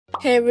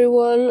Hey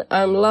everyone,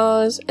 I'm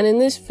Lars, and in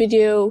this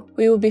video,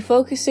 we will be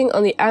focusing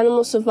on the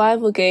animal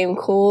survival game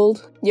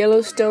called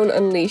Yellowstone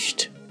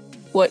Unleashed.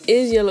 What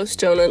is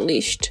Yellowstone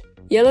Unleashed?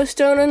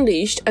 Yellowstone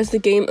Unleashed, as the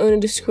game owner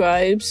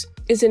describes,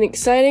 is an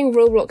exciting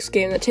Roblox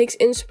game that takes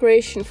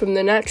inspiration from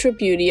the natural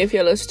beauty of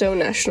Yellowstone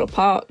National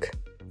Park.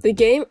 The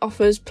game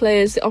offers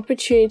players the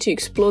opportunity to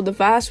explore the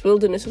vast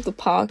wilderness of the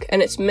park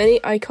and its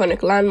many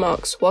iconic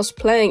landmarks whilst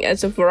playing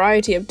as a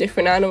variety of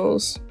different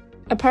animals.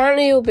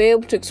 Apparently you'll be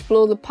able to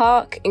explore the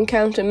park,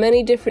 encounter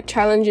many different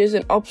challenges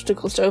and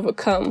obstacles to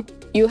overcome.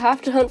 You'll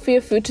have to hunt for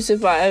your food to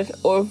survive,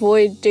 or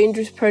avoid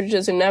dangerous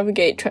predators and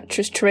navigate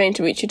treacherous terrain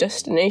to reach your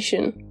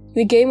destination.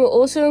 The game will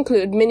also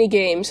include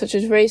mini-games such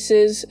as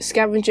races,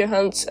 scavenger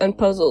hunts, and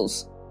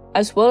puzzles,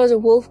 as well as a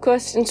Wolf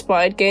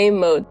Quest-inspired game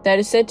mode that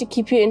is said to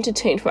keep you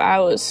entertained for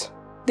hours.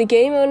 The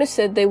game owner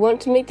said they want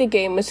to make the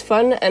game as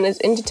fun and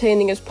as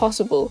entertaining as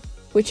possible,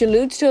 which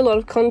alludes to a lot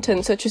of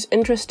content such as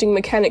interesting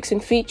mechanics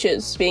and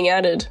features being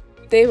added.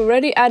 They've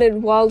already added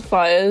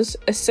wildfires,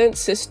 a scent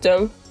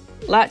system,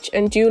 latch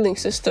and dueling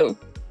system.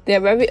 They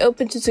are very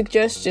open to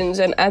suggestions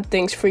and add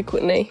things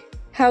frequently.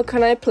 How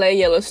can I play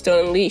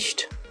Yellowstone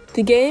Unleashed?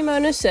 The game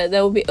owner said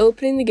they will be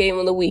opening the game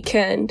on the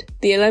weekend,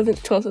 the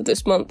 11th 12th of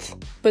this month,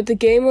 but the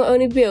game will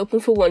only be open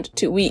for 1 to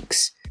 2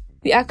 weeks.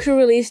 The actual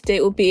release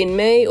date will be in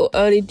May or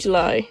early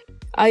July.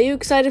 Are you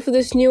excited for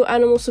this new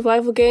animal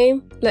survival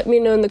game? Let me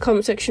know in the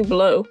comment section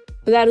below.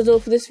 But that is all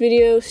for this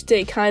video.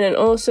 Stay kind and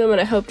awesome, and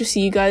I hope to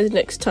see you guys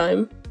next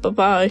time. Bye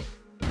bye.